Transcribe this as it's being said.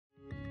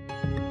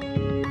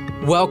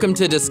Welcome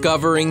to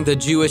Discovering the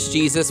Jewish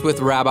Jesus with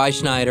Rabbi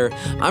Schneider.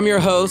 I'm your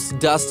host,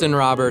 Dustin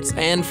Roberts,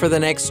 and for the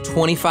next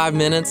 25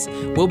 minutes,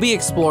 we'll be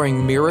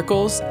exploring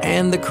miracles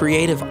and the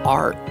creative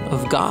art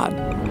of God.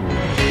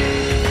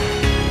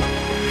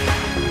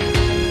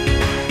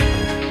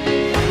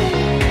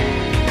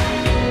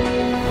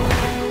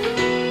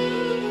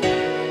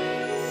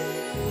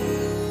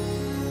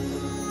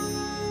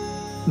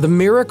 The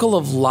miracle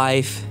of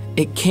life,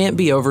 it can't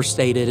be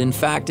overstated. In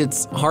fact,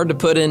 it's hard to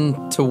put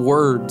into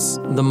words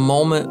the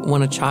moment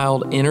when a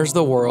child enters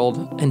the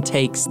world and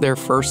takes their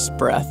first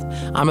breath.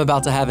 I'm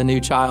about to have a new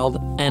child,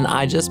 and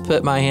I just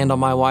put my hand on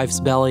my wife's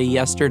belly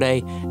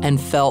yesterday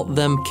and felt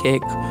them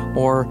kick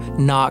or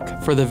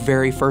knock for the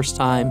very first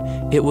time.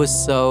 It was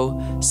so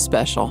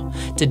special.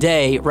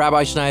 Today,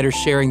 Rabbi Schneider's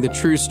sharing the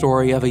true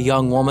story of a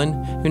young woman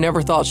who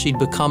never thought she'd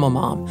become a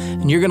mom.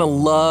 And you're going to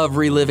love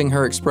reliving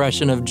her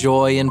expression of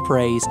joy and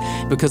praise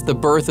because the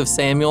birth of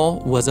Samuel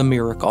was a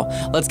miracle.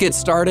 Let's get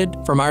started.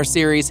 From our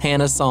series,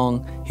 Hannah's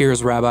Song,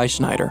 here's Rabbi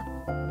Schneider.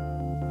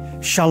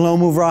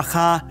 Shalom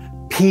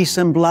uvracha, peace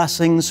and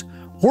blessings.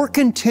 We're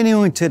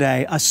continuing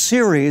today a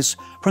series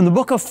from the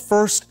book of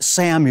 1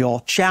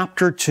 Samuel,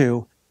 chapter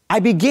 2. I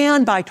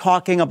began by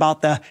talking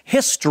about the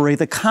history,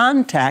 the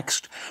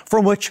context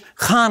from which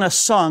Hannah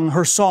sung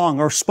her song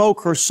or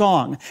spoke her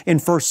song in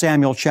 1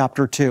 Samuel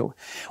chapter 2.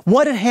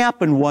 What had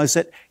happened was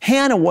that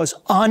Hannah was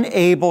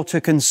unable to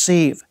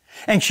conceive.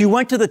 And she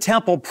went to the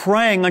temple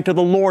praying unto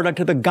the Lord,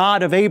 unto the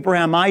God of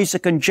Abraham,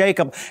 Isaac, and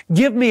Jacob,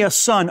 give me a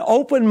son,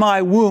 open my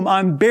womb,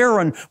 I'm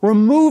barren,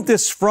 remove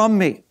this from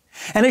me.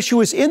 And as she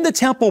was in the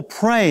temple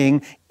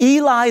praying,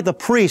 Eli the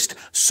priest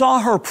saw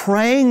her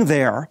praying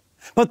there.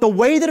 But the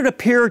way that it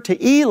appeared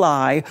to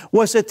Eli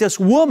was that this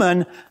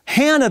woman,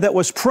 Hannah, that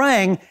was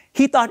praying,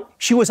 he thought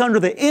she was under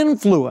the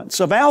influence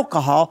of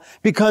alcohol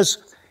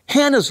because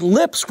Hannah's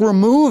lips were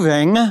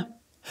moving,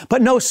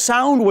 but no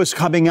sound was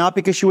coming out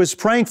because she was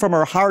praying from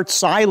her heart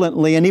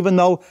silently. And even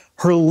though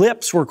her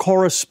lips were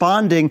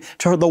corresponding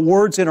to the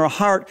words in her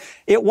heart,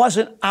 it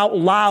wasn't out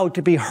loud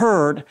to be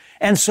heard.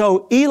 And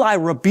so Eli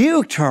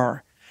rebuked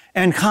her,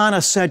 and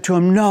Hannah said to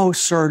him, no,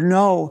 sir,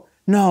 no,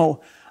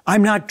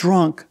 I'm not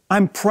drunk.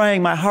 I'm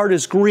praying. My heart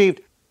is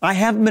grieved. I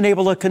haven't been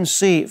able to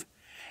conceive.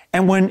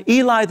 And when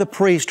Eli the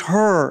priest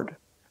heard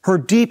her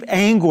deep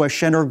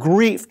anguish and her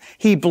grief,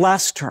 he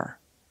blessed her.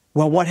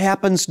 Well, what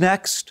happens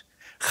next?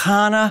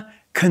 Hannah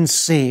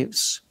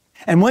conceives.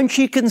 And when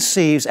she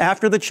conceives,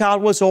 after the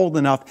child was old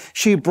enough,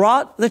 she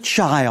brought the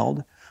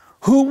child,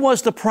 who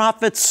was the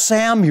prophet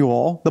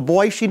Samuel, the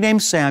boy she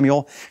named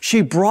Samuel.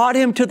 She brought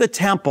him to the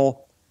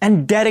temple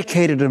and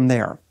dedicated him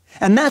there.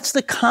 And that's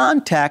the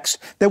context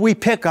that we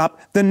pick up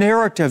the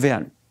narrative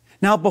in.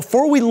 Now,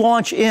 before we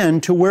launch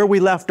into where we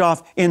left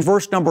off in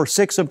verse number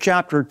 6 of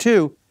chapter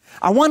 2,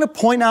 I want to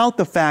point out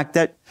the fact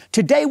that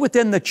today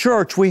within the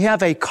church, we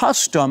have a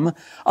custom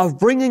of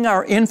bringing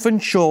our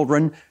infant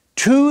children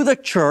to the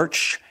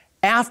church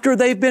after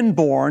they've been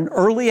born,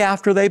 early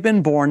after they've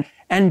been born,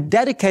 and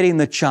dedicating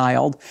the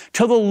child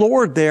to the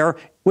Lord there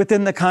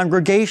within the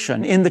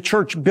congregation, in the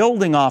church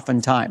building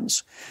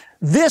oftentimes.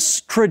 This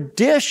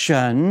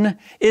tradition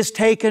is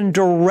taken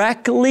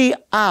directly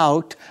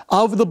out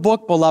of the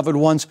book, beloved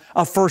ones,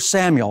 of 1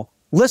 Samuel.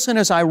 Listen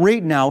as I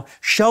read now,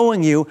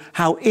 showing you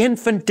how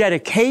infant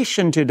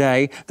dedication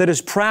today that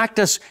is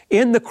practiced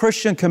in the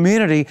Christian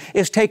community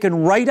is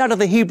taken right out of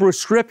the Hebrew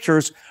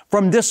Scriptures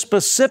from this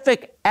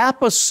specific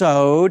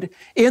episode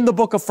in the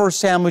book of 1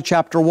 Samuel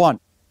chapter 1.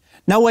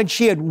 Now, when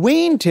she had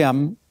weaned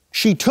him,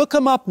 she took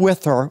him up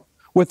with her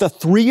with a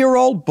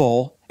 3-year-old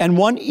bull and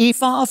 1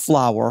 ephah of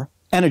flour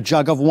and a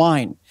jug of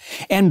wine,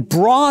 and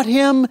brought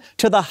him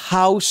to the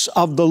house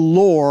of the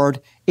Lord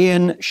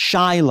in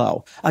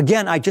Shiloh.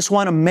 Again, I just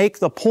want to make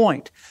the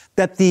point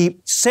that the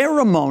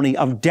ceremony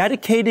of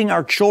dedicating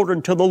our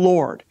children to the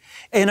Lord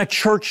in a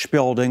church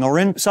building or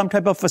in some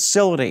type of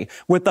facility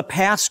with a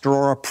pastor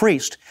or a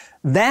priest,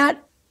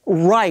 that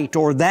rite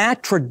or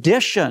that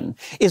tradition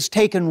is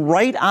taken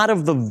right out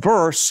of the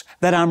verse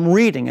that I'm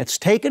reading. It's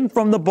taken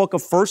from the book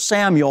of 1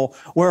 Samuel,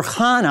 where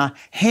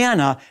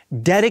Hannah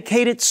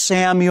dedicated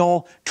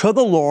Samuel to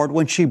the Lord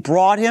when she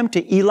brought him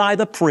to Eli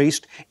the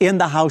priest in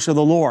the house of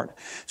the Lord.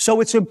 So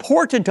it's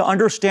important to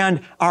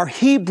understand our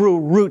Hebrew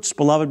roots,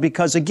 beloved,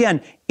 because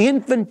again,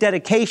 infant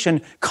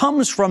dedication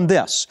comes from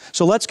this.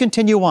 So let's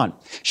continue on.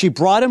 She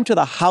brought him to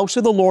the house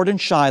of the Lord in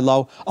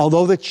Shiloh,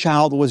 although the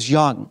child was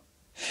young.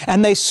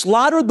 And they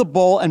slaughtered the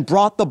bull and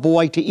brought the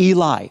boy to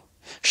Eli.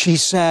 She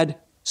said,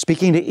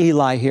 speaking to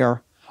Eli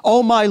here,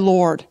 "Oh, my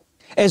Lord,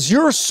 as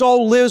your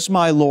soul lives,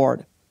 my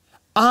Lord,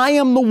 I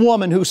am the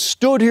woman who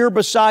stood here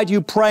beside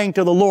you praying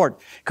to the Lord."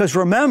 Because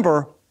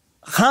remember,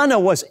 Hannah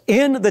was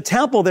in the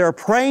temple there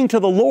praying to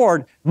the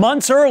Lord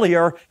months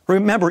earlier.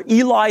 Remember,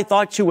 Eli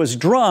thought she was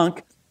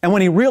drunk, and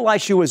when he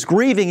realized she was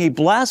grieving, he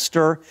blessed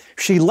her.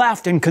 She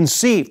left and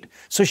conceived.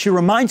 So she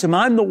reminds him,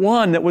 I'm the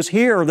one that was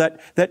here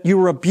that you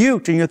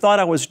rebuked and you thought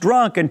I was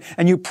drunk and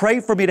you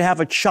prayed for me to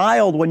have a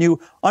child when you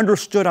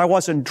understood I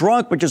wasn't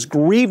drunk, but just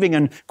grieving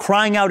and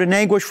crying out in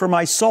anguish for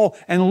my soul.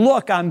 And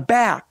look, I'm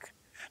back.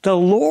 The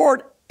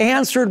Lord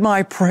answered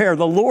my prayer.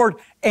 The Lord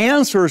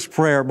answers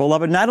prayer,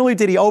 beloved. Not only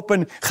did He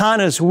open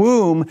Hannah's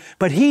womb,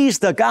 but He's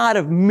the God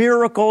of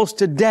miracles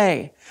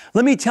today.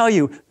 Let me tell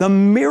you, the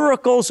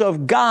miracles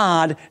of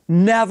God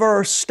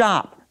never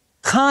stop.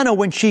 Hannah,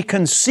 when she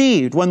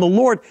conceived, when the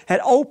Lord had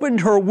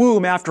opened her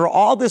womb after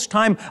all this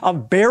time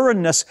of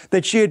barrenness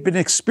that she had been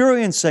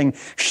experiencing,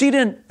 she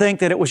didn't think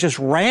that it was just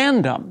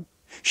random.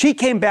 She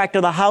came back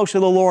to the house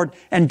of the Lord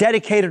and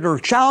dedicated her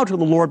child to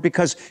the Lord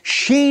because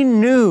she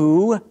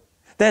knew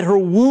that her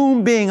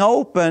womb being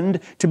opened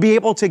to be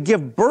able to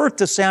give birth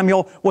to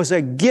Samuel was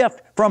a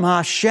gift from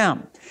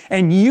Hashem.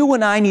 And you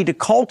and I need to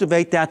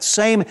cultivate that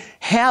same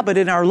habit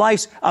in our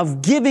lives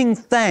of giving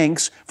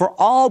thanks for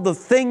all the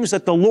things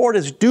that the Lord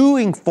is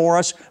doing for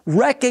us,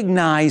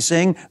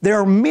 recognizing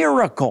their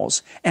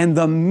miracles. And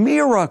the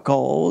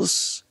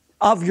miracles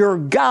of your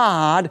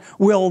God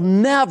will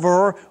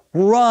never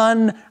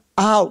run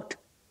out.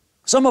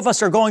 Some of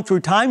us are going through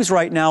times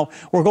right now.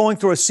 We're going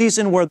through a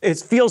season where it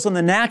feels in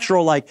the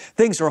natural like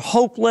things are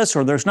hopeless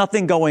or there's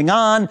nothing going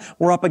on.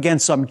 We're up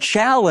against some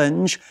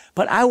challenge.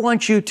 But I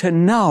want you to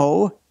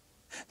know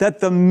that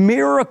the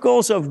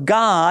miracles of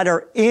God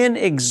are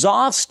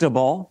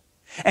inexhaustible.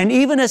 And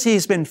even as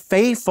He's been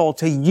faithful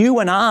to you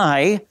and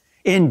I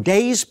in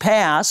days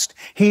past,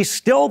 He's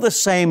still the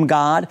same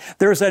God.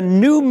 There's a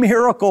new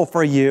miracle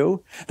for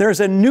you. There's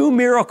a new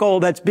miracle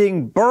that's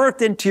being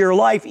birthed into your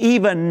life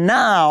even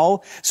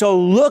now. So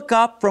look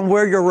up from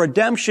where your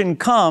redemption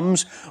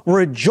comes.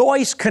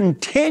 Rejoice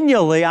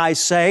continually, I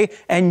say,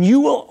 and you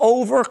will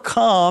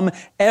overcome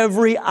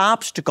every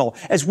obstacle.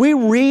 As we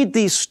read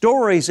these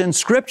stories in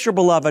Scripture,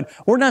 beloved,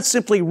 we're not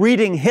simply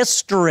reading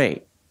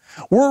history.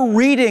 We're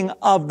reading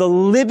of the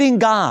living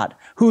God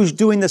who's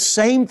doing the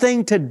same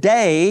thing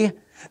today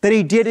that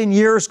He did in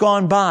years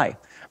gone by.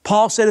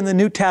 Paul said in the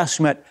New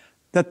Testament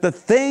that the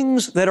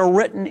things that are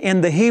written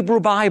in the Hebrew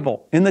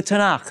Bible, in the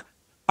Tanakh,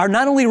 are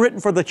not only written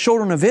for the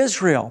children of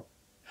Israel,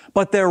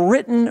 but they're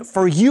written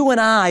for you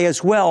and I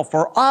as well,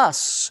 for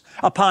us,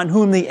 upon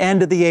whom the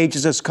end of the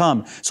ages has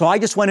come. So I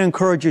just want to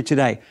encourage you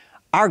today.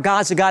 Our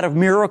God's a God of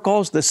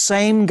miracles. The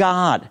same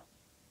God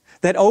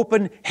that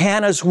opened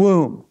Hannah's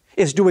womb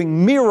is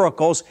doing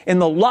miracles in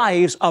the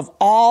lives of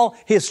all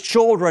His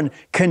children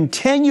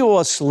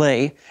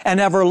continuously and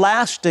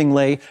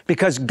everlastingly,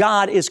 because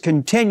God is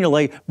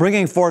continually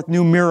bringing forth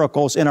new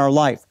miracles in our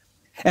life.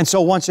 And so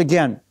once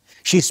again,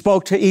 she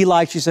spoke to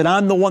Eli. She said,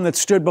 I'm the one that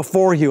stood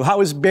before you. I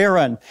was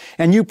barren,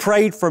 and you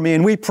prayed for me,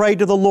 and we prayed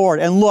to the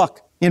Lord. And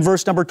look, in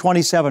verse number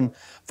 27,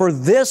 for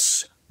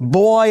this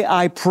boy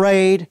I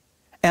prayed,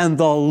 and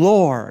the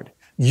Lord,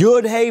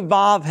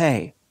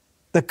 Yud-Heh-Vav-Heh,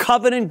 the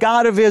covenant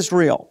God of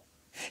Israel,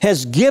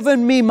 has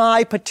given me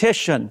my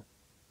petition,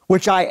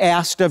 which I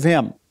asked of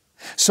Him.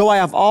 So I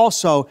have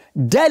also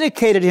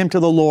dedicated him to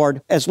the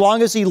Lord. As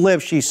long as he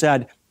lives, she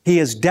said, he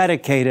is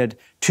dedicated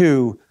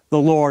to the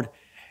Lord.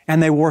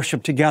 And they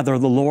worship together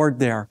the Lord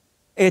there.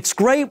 It's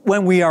great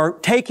when we are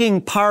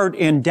taking part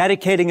in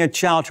dedicating a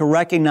child to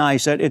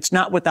recognize that it's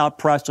not without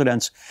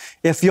precedence.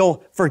 If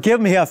you'll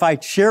forgive me if I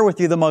share with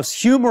you the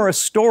most humorous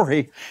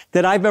story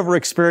that I've ever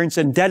experienced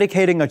in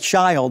dedicating a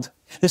child.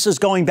 This is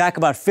going back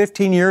about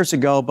 15 years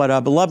ago, but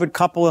a beloved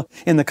couple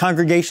in the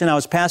congregation I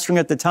was pastoring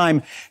at the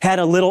time had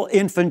a little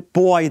infant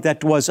boy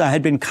that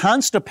had been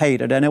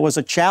constipated, and it was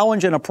a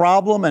challenge and a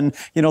problem, and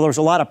there was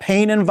a lot of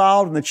pain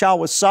involved, and the child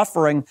was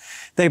suffering.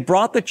 They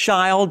brought the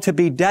child to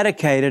be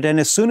dedicated, and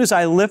as soon as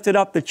I lifted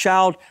up the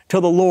child to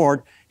the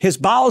Lord, his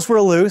bowels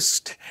were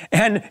loosed,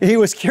 and he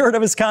was cured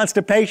of his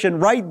constipation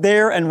right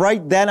there and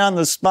right then on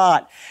the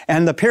spot.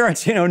 And the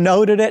parents,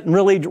 noted it and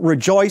really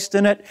rejoiced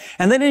in it.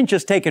 And they didn't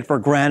just take it for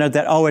granted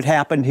that, it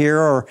happened here,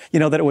 or,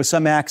 that it was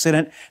some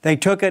accident. They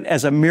took it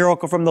as a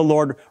miracle from the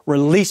Lord,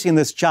 releasing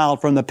this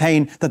child from the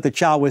pain that the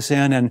child was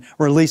in and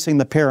releasing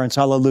the parents,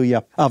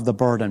 hallelujah, of the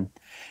burden.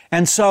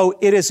 And so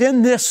it is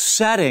in this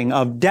setting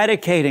of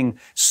dedicating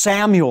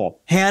Samuel,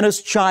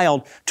 Hannah's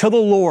child, to the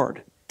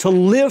Lord, to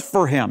live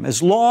for him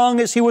as long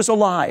as he was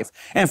alive,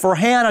 and for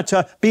Hannah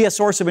to be a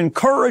source of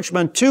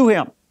encouragement to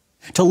him,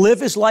 to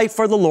live his life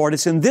for the Lord.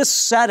 It's in this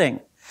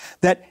setting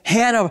that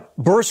Hannah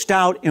burst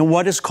out in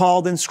what is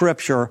called in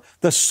Scripture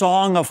the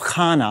Song of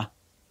Hannah,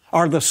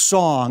 or the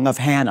Song of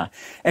Hannah,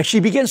 as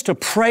she begins to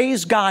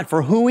praise God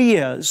for who He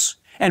is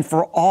and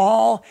for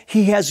all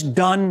He has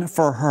done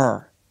for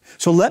her.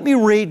 So let me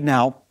read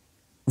now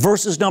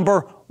verses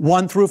number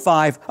 1 through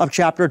 5 of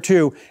chapter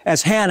 2,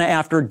 as Hannah,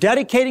 after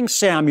dedicating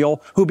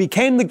Samuel, who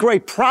became the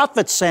great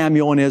prophet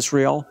Samuel in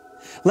Israel,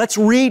 let's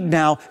read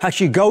now how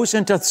she goes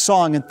into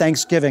song and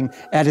thanksgiving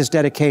at his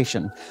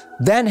dedication.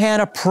 Then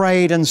Hannah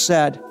prayed and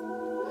said,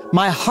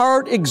 "My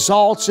heart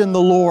exalts in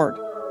the Lord.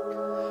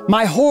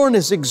 My horn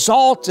is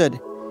exalted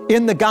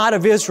in the God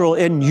of Israel,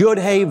 in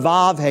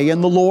Yud-Heh-Vav-Heh,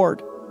 in the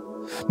Lord.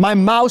 My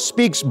mouth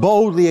speaks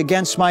boldly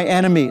against my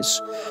enemies,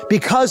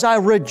 because I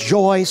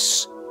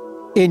rejoice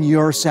in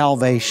your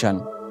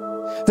salvation.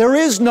 There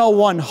is no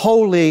one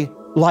holy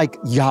like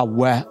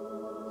Yahweh.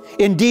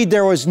 Indeed,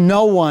 there is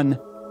no one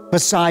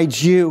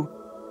besides you,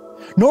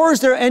 nor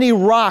is there any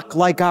rock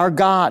like our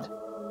God.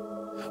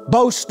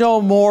 Boast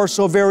no more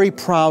so very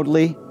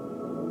proudly.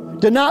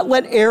 Do not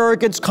let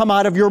arrogance come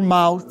out of your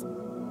mouth,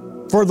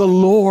 for the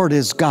Lord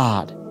is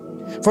God.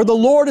 For the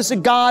Lord is a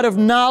God of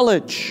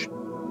knowledge,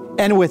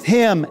 and with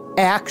Him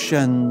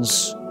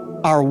actions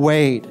are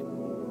weighed.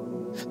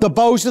 The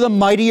bows of the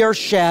mighty are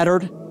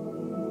shattered,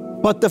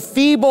 but the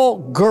feeble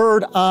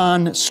gird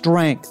on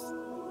strength.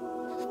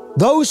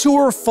 Those who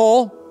are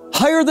full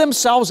hire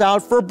themselves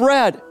out for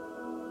bread,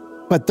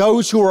 but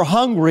those who are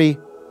hungry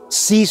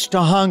cease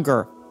to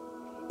hunger.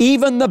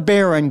 Even the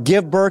barren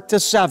give birth to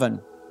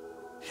 7,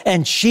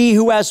 and she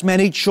who has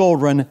many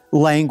children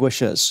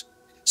languishes.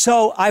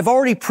 So I've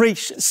already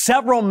preached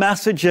several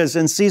messages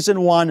in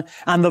season 1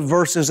 on the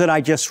verses that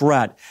I just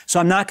read. So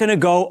I'm not going to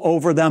go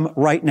over them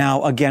right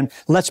now again.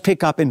 Let's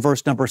pick up in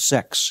verse number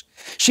 6.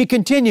 She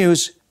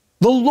continues,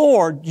 the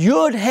Lord,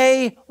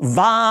 Yud-He,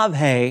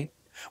 Vav-He,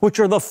 which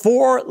are the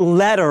 4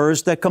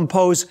 letters that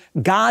compose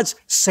God's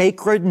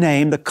sacred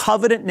name, the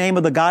covenant name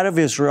of the God of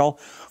Israel,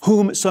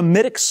 whom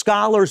Semitic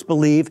scholars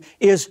believe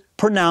is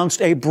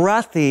pronounced a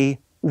breathy,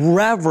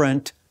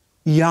 reverent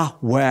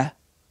Yahweh.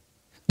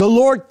 The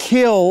Lord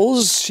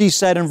kills, she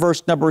said in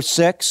verse number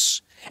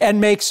 6, and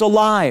makes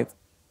alive.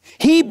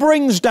 He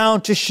brings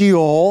down to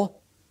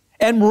Sheol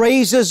and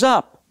raises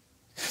up.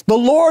 The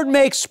Lord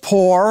makes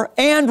poor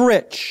and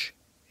rich.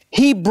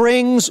 He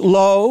brings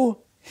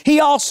low.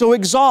 He also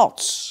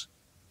exalts.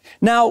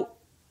 Now,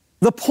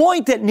 the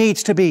point that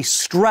needs to be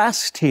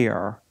stressed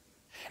here,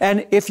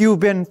 and if you've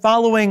been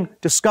following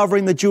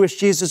Discovering the Jewish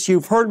Jesus,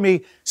 you've heard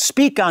me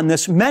speak on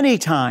this many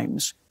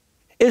times,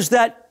 is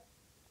that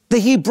the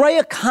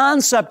Hebraic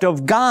concept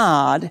of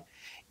God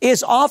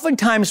is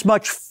oftentimes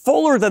much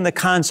fuller than the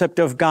concept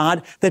of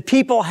God that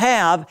people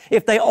have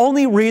if they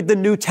only read the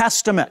New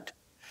Testament.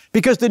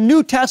 Because the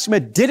New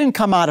Testament didn't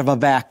come out of a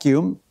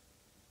vacuum.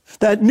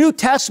 The New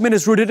Testament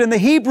is rooted in the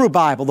Hebrew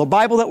Bible, the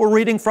Bible that we're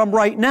reading from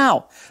right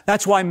now.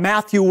 That's why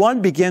Matthew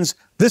 1 begins,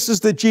 this is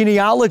the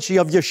genealogy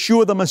of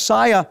Yeshua the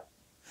Messiah,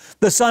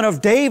 the son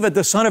of David,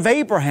 the son of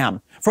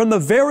Abraham. From the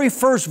very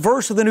first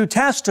verse of the New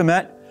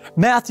Testament,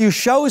 Matthew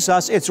shows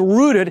us it's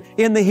rooted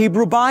in the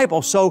Hebrew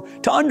Bible. So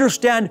to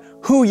understand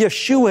who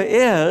Yeshua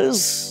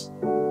is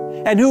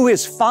and who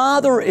His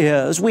Father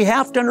is, we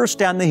have to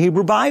understand the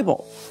Hebrew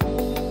Bible.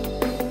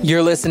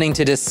 You're listening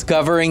to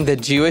Discovering the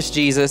Jewish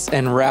Jesus,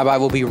 and Rabbi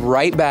will be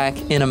right back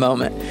in a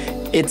moment.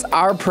 It's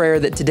our prayer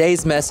that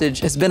today's message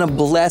has been a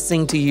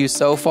blessing to you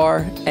so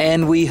far,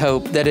 and we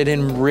hope that it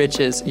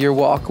enriches your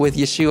walk with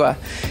Yeshua.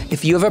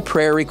 If you have a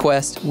prayer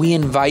request, we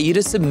invite you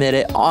to submit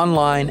it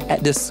online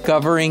at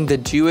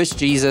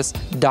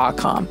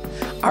discoveringthejewishjesus.com.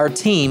 Our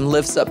team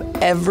lifts up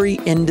every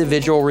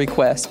individual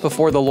request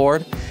before the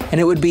Lord, and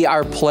it would be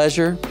our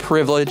pleasure,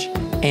 privilege,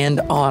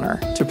 and honor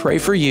to pray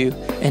for you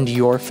and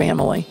your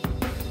family.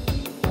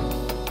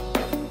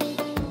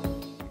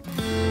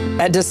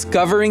 At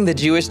Discovering the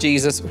Jewish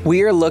Jesus,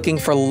 we are looking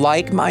for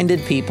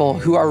like-minded people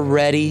who are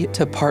ready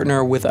to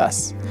partner with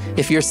us.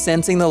 If you're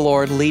sensing the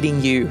Lord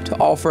leading you to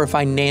offer a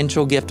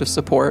financial gift of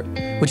support,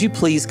 would you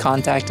please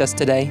contact us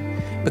today?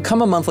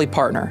 Become a monthly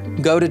partner.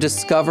 Go to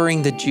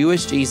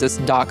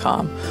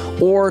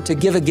discoveringthejewishjesus.com. Or to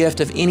give a gift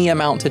of any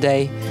amount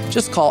today,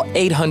 just call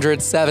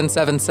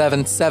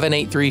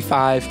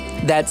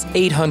 800-777-7835. That's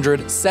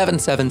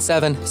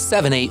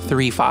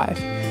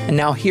 800-777-7835. And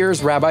now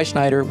here's Rabbi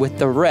Schneider with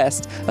the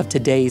rest of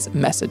today's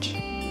message.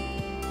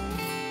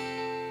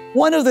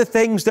 One of the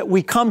things that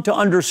we come to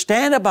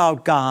understand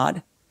about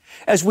God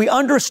as we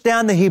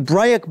understand the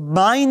Hebraic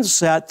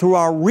mindset through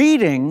our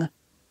reading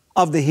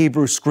of the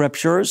Hebrew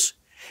Scriptures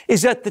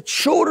is that the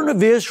children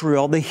of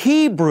Israel, the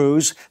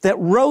Hebrews that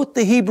wrote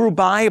the Hebrew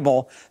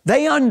Bible,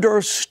 they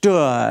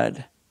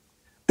understood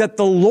that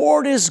the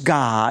Lord is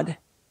God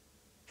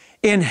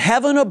in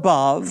heaven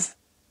above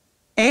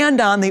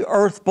and on the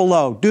earth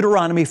below.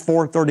 Deuteronomy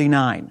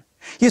 4:39.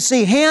 You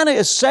see, Hannah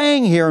is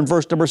saying here in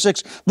verse number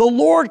 6, the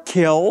Lord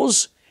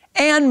kills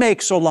and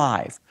makes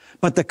alive.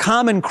 But the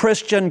common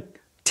Christian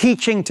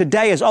teaching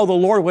today is, the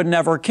Lord would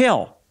never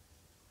kill.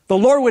 The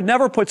Lord would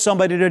never put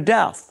somebody to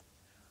death.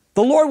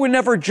 The Lord would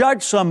never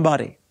judge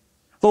somebody.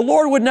 The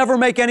Lord would never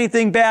make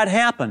anything bad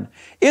happen.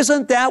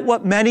 Isn't that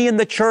what many in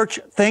the church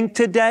think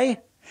today?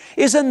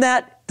 Isn't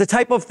that the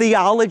type of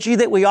theology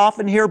that we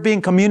often hear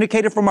being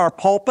communicated from our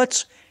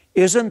pulpits?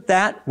 Isn't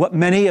that what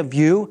many of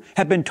you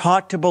have been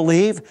taught to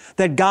believe?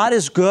 That God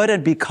is good,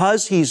 and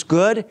because He's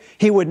good,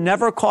 He would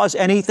never cause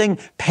anything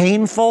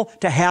painful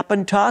to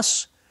happen to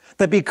us?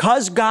 That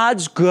because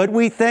God's good,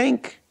 we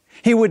think,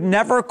 He would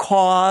never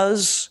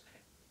cause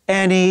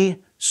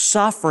any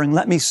suffering.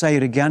 Let me say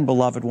it again,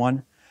 beloved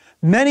one.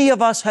 Many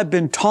of us have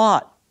been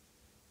taught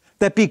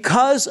that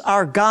because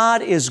our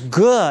God is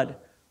good,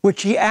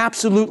 which He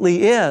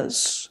absolutely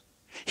is,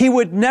 He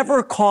would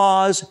never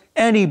cause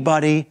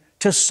anybody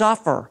to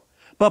suffer.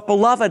 But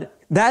beloved,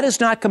 that is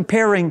not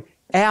comparing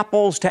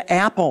apples to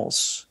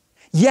apples.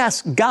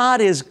 Yes, God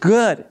is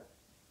good,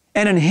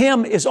 and in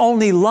Him is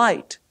only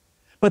light.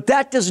 But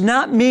that does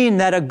not mean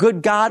that a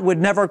good God would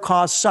never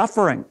cause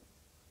suffering.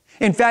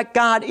 In fact,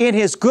 God, in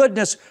His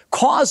goodness,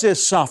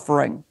 causes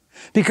suffering.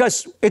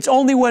 Because it's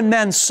only when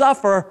men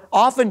suffer,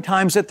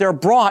 oftentimes, that they're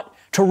brought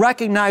to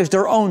recognize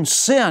their own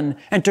sin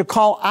and to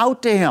call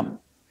out to Him.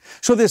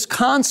 So this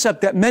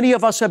concept that many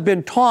of us have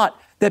been taught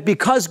that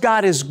because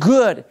God is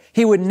good,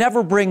 He would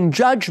never bring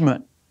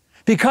judgment.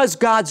 Because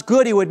God's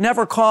good, He would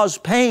never cause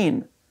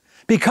pain.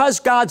 Because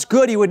God's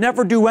good, He would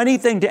never do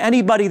anything to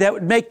anybody that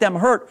would make them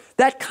hurt.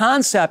 That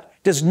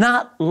concept does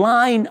not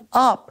line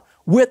up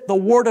with the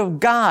Word of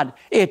God.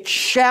 It's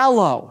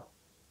shallow.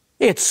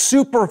 It's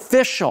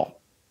superficial.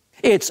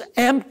 It's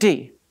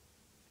empty.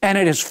 And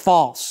it is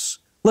false.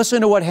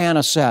 Listen to what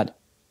Hannah said.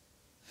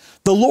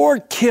 The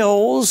Lord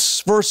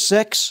kills, verse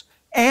 6,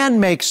 and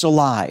makes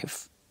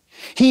alive.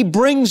 He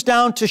brings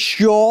down to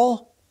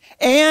Sheol,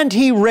 and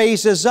He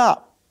raises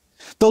up.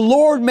 The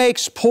Lord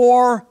makes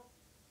poor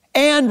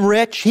and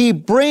rich. He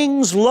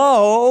brings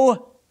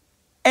low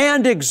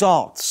and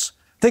exalts.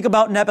 Think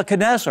about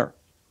Nebuchadnezzar.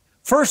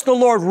 First, the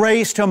Lord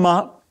raised him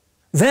up.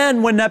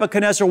 Then, when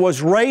Nebuchadnezzar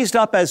was raised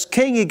up as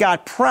king, he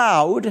got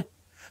proud.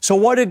 So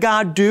what did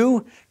God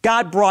do?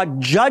 God brought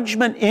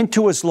judgment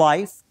into his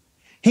life.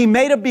 He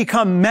made him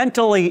become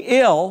mentally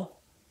ill.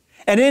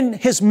 And in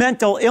his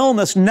mental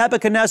illness,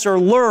 Nebuchadnezzar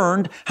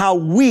learned how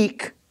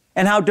weak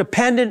and how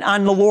dependent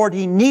on the Lord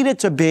he needed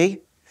to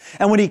be.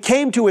 And when he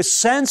came to his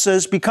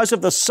senses because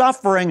of the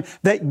suffering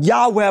that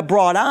Yahweh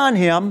brought on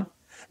him,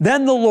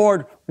 then the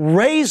Lord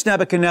raised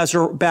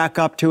Nebuchadnezzar back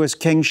up to his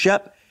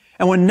kingship.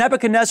 And when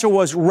Nebuchadnezzar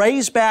was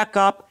raised back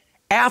up,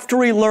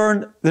 after he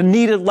learned the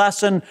needed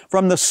lesson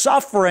from the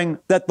suffering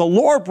that the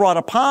Lord brought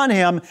upon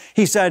him,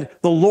 he said,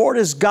 the Lord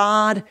is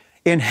God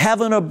in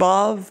heaven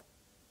above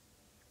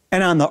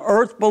and on the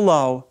earth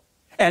below,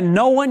 and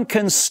no one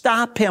can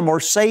stop him or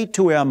say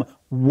to him,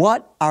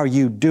 what are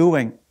you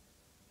doing?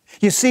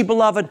 You see,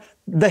 beloved,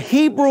 the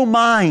Hebrew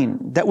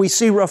mind that we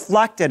see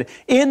reflected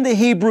in the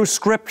Hebrew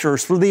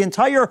Scriptures through the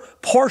entire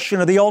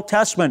portion of the Old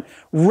Testament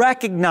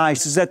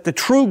recognizes that the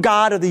true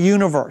God of the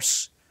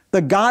universe,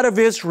 the God of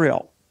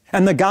Israel,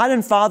 and the God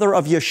and Father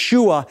of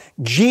Yeshua,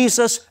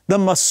 Jesus the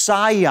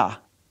Messiah,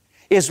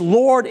 is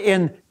Lord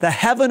in the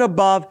heaven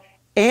above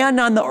and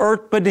on the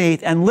earth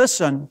beneath. And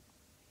listen,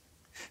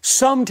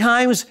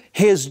 sometimes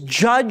His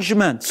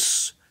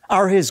judgments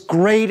are His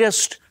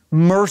greatest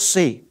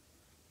mercy.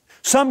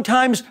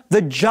 Sometimes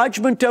the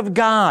judgment of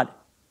God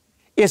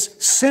is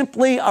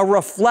simply a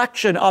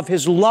reflection of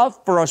His love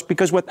for us,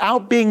 because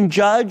without being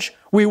judged,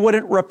 we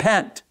wouldn't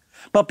repent.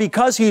 But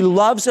because He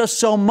loves us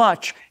so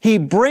much, He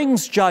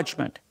brings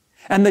judgment.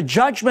 And the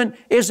judgment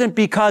isn't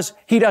because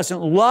He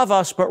doesn't love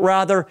us, but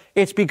rather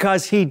it's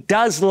because He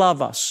does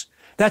love us.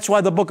 That's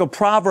why the book of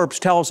Proverbs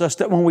tells us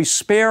that when we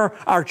spare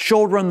our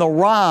children the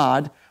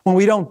rod, when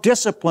we don't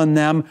discipline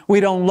them, we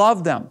don't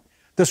love them.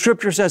 The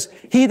Scripture says,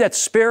 he that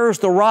spares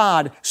the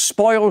rod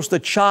spoils the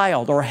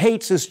child or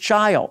hates his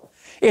child.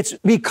 It's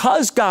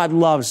because God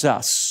loves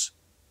us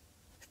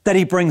that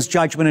He brings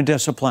judgment and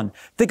discipline.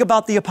 Think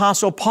about the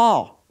Apostle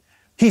Paul.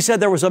 He said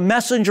there was a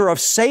messenger of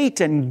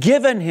Satan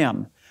given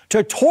him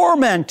to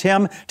torment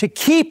him, to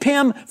keep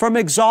him from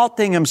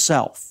exalting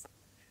himself.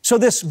 So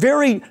this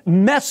very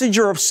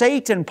messenger of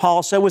Satan,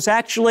 Paul said, was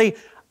actually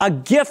a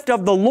gift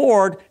of the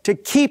Lord to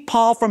keep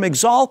Paul from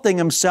exalting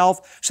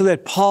himself so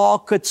that Paul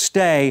could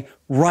stay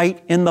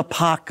right in the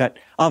pocket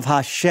of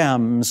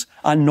Hashem's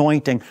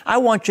anointing. I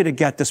want you to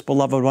get this,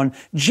 beloved one.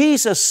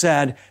 Jesus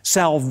said,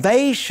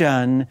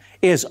 salvation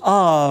is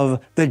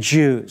of the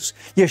Jews.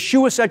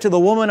 Yeshua said to the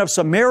woman of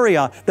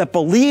Samaria that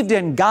believed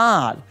in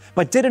God,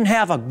 but didn't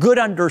have a good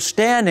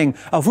understanding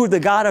of who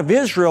the God of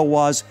Israel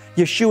was,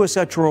 Yeshua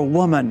said to her,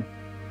 woman,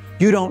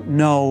 you don't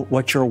know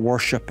what you're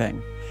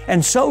worshiping.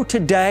 And so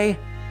today,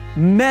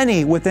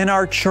 many within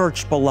our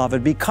church,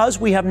 beloved, because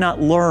we have not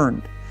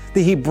learned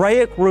the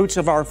Hebraic roots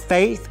of our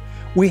faith,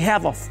 we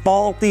have a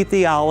faulty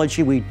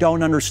theology. We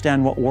don't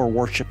understand what we're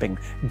worshiping.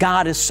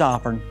 God is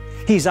sovereign.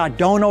 He's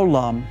Adon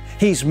Olam.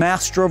 He's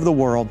master of the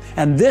world.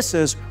 And this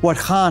is what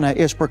Hannah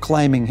is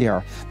proclaiming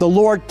here. The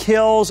Lord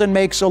kills and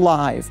makes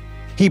alive.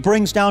 He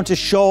brings down to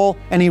Sheol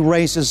and He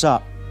raises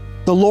up.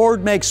 The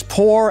Lord makes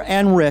poor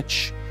and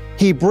rich.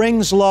 He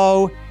brings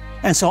low.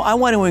 And so I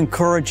want to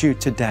encourage you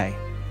today.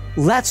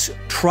 Let's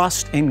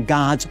trust in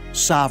God's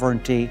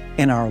sovereignty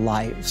in our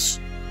lives.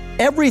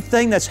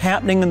 Everything that's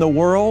happening in the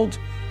world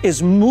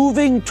is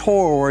moving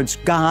towards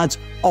God's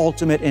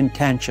ultimate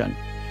intention,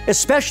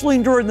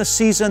 especially during the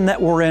season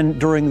that we're in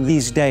during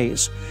these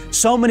days.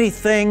 So many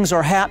things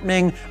are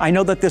happening. I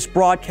know that this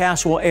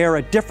broadcast will air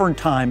at different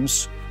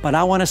times, but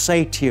I want to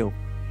say to you,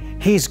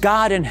 He's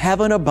God in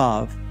heaven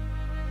above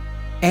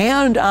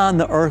and on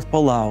the earth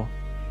below,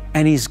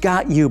 and He's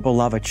got you,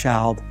 beloved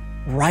child,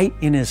 right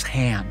in His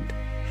hand.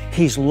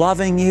 He's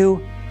loving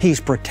you,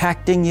 He's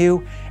protecting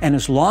you, and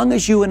as long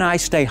as you and I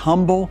stay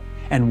humble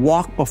and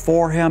walk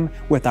before Him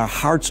with our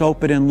hearts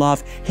open in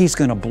love, He's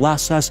going to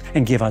bless us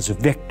and give us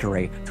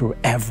victory through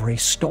every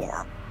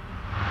storm.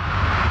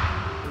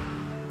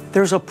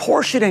 There's a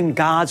portion in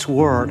God's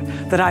Word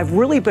that I've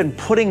really been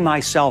putting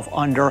myself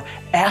under,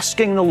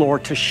 asking the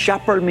Lord to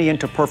shepherd me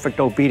into perfect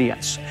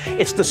obedience.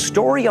 It's the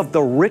story of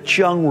the rich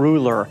young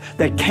ruler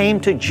that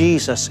came to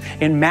Jesus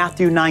in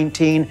Matthew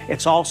 19.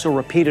 It's also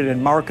repeated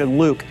in Mark and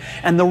Luke.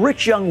 And the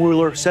rich young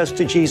ruler says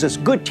to Jesus,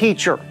 "Good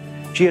teacher."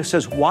 Jesus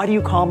says, "Why do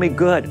you call me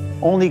good?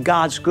 Only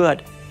God's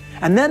good."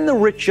 And then the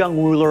rich young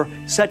ruler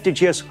said to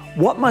Jesus,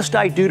 "What must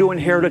I do to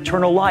inherit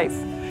eternal life?"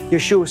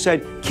 Yeshua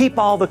said, "Keep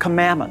all the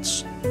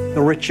commandments."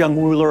 The rich young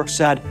ruler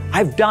said,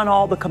 "I've done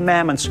all the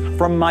commandments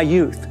from my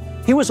youth."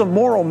 He was a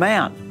moral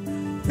man.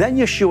 Then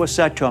Yeshua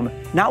said to him,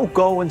 "Now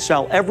go and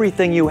sell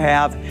everything you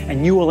have,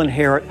 and you will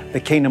inherit the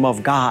kingdom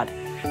of God."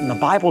 And the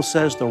Bible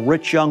says the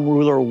rich young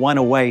ruler went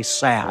away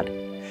sad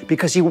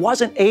because he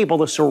wasn't able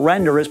to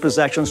surrender his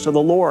possessions to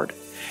the Lord.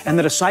 And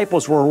the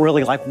disciples were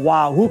really like,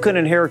 "Wow, who can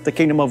inherit the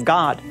kingdom of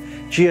God?"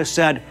 Jesus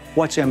said,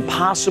 "What's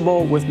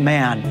impossible with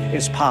man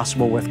is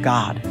possible with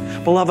God."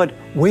 Beloved,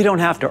 we don't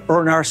have to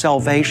earn our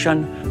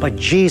salvation, but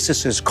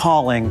Jesus is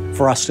calling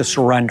for us to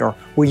surrender.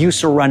 Will you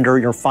surrender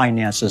your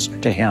finances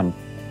to Him?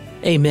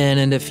 Amen.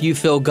 And if you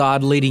feel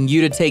God leading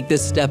you to take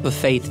this step of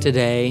faith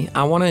today,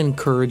 I want to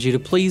encourage you to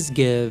please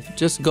give.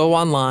 Just go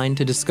online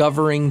to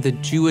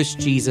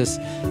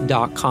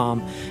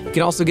discoveringthejewishjesus.com. You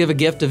can also give a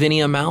gift of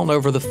any amount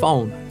over the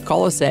phone.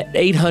 Call us at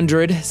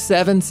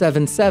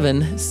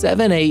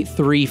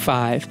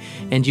 800-777-7835.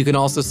 And you can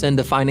also send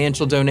a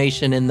financial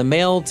donation in the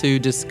mail to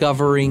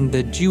Discovering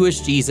the Jewish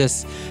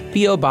Jesus,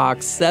 P.O.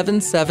 Box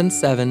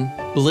 777,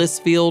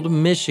 Blissfield,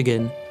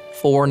 Michigan,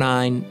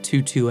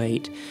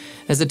 49228.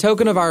 As a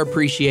token of our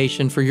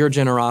appreciation for your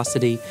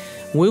generosity,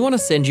 we want to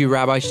send you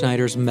Rabbi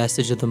Schneider's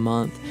Message of the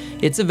Month.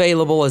 It's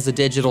available as a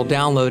digital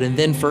download, and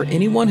then for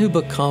anyone who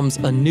becomes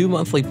a new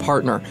monthly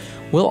partner,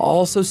 we'll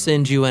also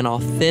send you an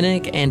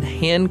authentic and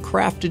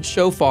handcrafted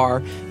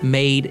shofar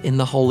made in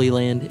the Holy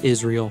Land,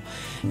 Israel.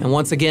 And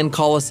once again,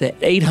 call us at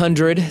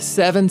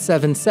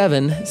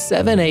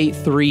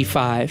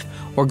 800-777-7835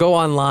 or go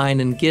online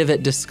and give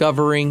at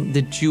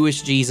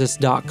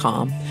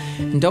discoveringthejewishjesus.com.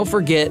 And don't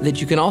forget that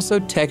you can also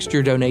text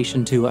your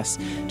donation to us.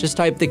 Just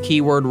type the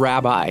keyword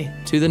Rabbi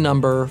to the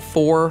number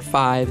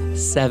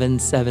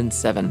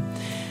 45777.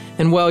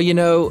 And well, you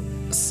know,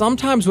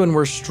 sometimes when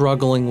we're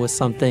struggling with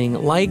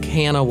something like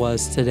Hannah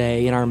was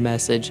today in our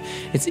message,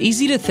 it's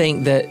easy to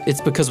think that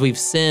it's because we've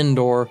sinned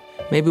or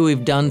maybe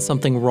we've done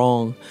something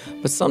wrong.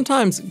 But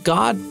sometimes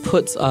God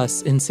puts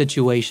us in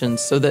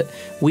situations so that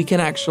we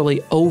can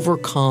actually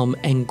overcome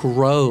and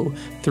grow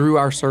through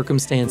our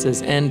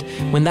circumstances. And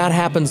when that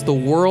happens, the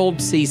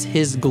world sees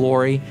His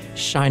glory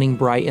shining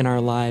bright in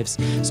our lives.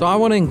 So I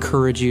want to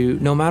encourage you,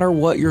 no matter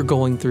what you're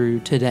going through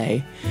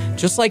today,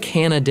 just like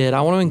Hannah did,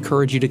 I want to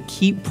encourage you to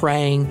keep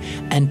praying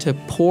and to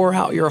pour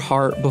out your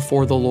heart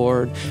before the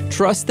Lord.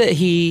 Trust that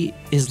He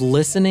is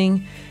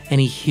listening and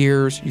He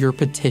hears your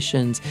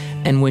petitions.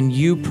 And when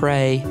you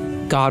pray,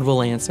 God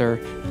will answer.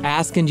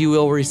 Ask and you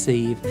will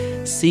receive.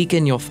 Seek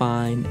and you'll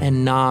find.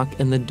 And knock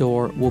and the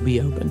door will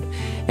be opened.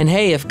 And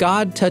hey, if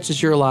God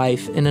touches your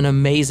life in an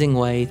amazing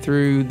way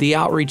through the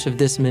outreach of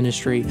this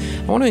ministry,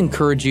 I want to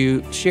encourage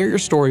you, share your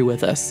story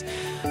with us.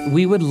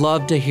 We would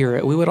love to hear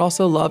it. We would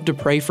also love to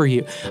pray for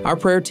you. Our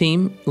prayer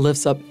team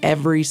lifts up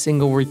every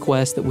single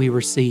request that we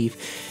receive.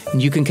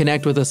 And you can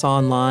connect with us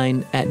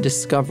online at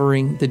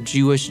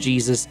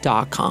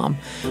discoveringthejewishjesus.com.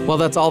 Well,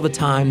 that's all the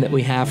time that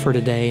we have for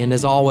today. And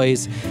as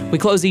always, we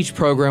close each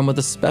program with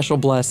a special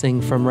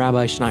blessing from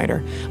Rabbi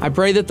Schneider. I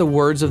pray that the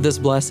words of this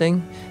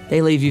blessing,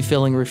 they leave you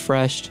feeling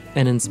refreshed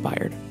and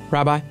inspired.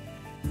 Rabbi?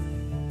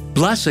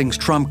 Blessings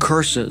trump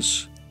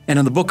curses. And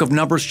in the book of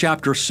Numbers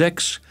chapter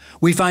 6,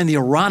 we find the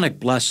Aaronic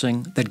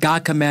blessing that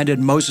God commanded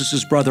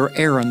Moses' brother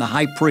Aaron, the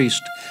high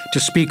priest, to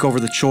speak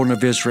over the children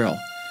of Israel.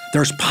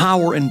 There's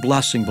power in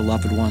blessing,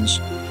 beloved ones.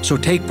 So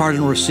take part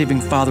in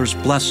receiving Father's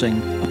blessing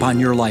upon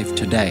your life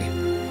today.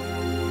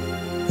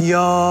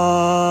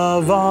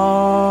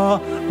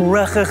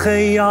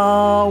 Yavarechecha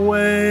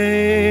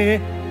Yahweh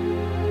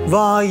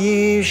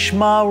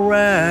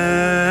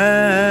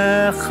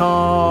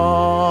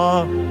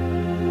vayishmarecha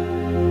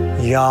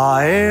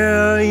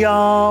Ya'er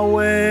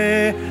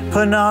Yahweh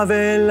panav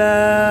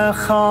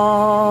elecha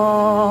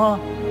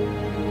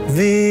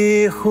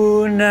vichunecha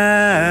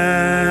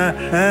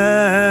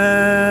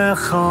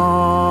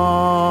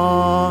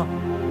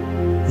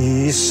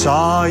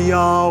Yisa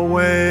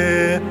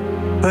Yahweh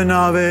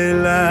panav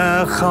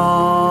elecha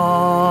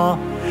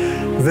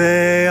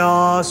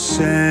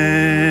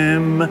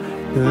ve'asem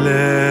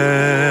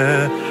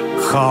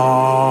lecha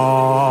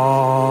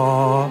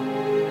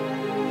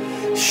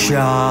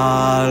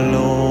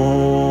Shalom.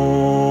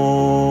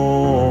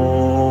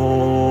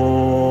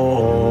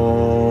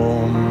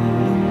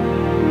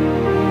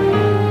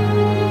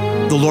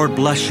 The Lord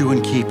bless you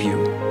and keep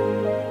you.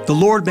 The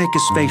Lord make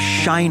His face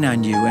shine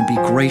on you and be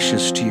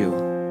gracious to you.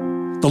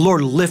 The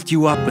Lord lift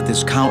you up with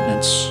His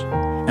countenance,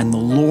 and the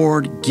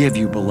Lord give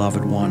you,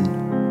 beloved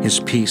one, His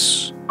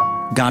peace.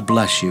 God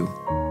bless you,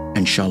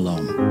 and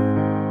shalom.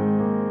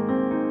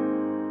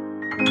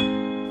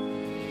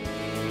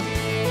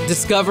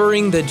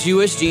 Discovering the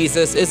Jewish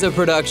Jesus is a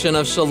production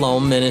of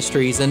Shalom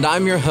Ministries, and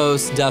I'm your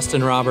host,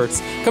 Dustin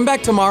Roberts. Come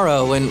back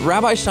tomorrow when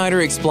Rabbi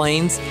Schneider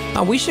explains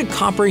how we should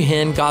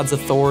comprehend God's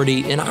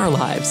authority in our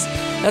lives.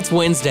 That's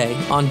Wednesday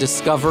on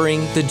Discovering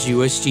the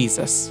Jewish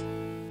Jesus.